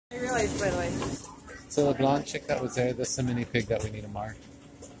your life, by the way. So the blonde chick that was there, this is the mini pig that we need to mark.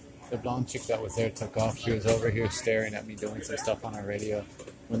 The blonde chick that was there took off. She was over here staring at me doing some stuff on our radio.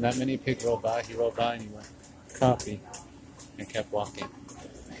 When that mini pig rolled by, he rolled by and he went, copy, and kept walking.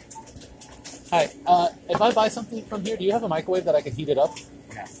 Hi, if I buy something from here, do you have a microwave that I could heat it up?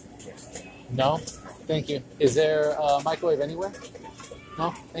 No? Thank you. Is there a microwave anywhere?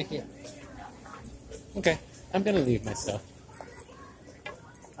 No? Thank you. Okay, I'm going to leave my stuff.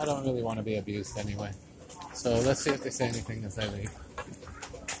 I don't really want to be abused anyway. So let's see if they say anything as I leave.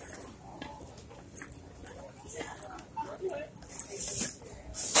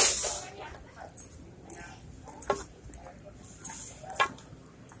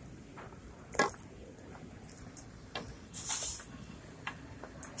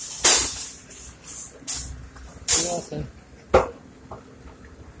 See you all soon.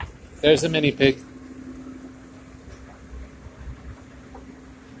 There's a mini pig.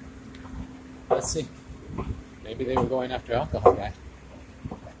 Let's see. Maybe they were going after alcohol guy.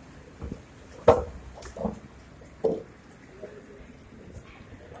 I'm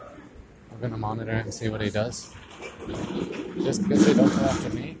going to monitor and see what he does. Just because they don't go after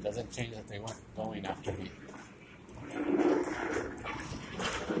me doesn't change that they weren't going after me.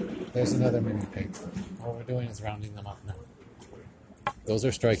 There's another mini pig. All we're doing is rounding them up now. Those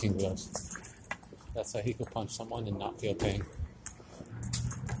are striking blows. That's how he could punch someone and not feel pain.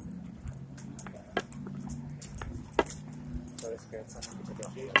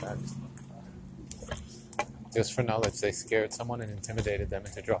 Just for knowledge, they scared someone and intimidated them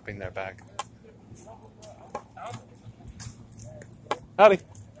into dropping their bag. Howdy.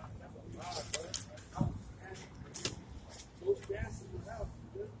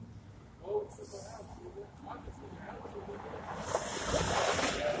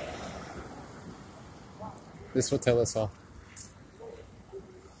 This will tell us all.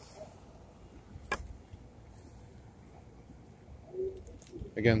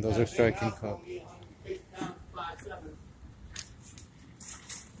 Again, those are striking clubs.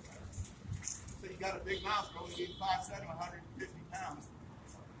 So you got a big mouth, bro. You need 5'7", 150 pounds.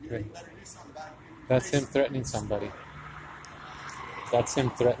 You better do something about it. That's him threatening somebody. That's him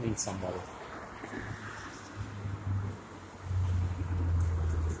threatening somebody.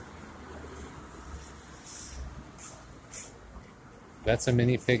 That's a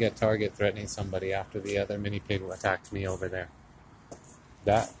mini pig at Target threatening somebody after the other mini pig attacked me over there.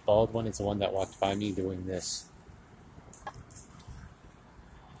 That bald one is the one that walked by me doing this.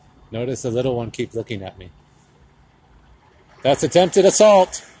 Notice the little one keep looking at me. That's attempted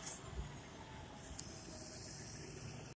assault.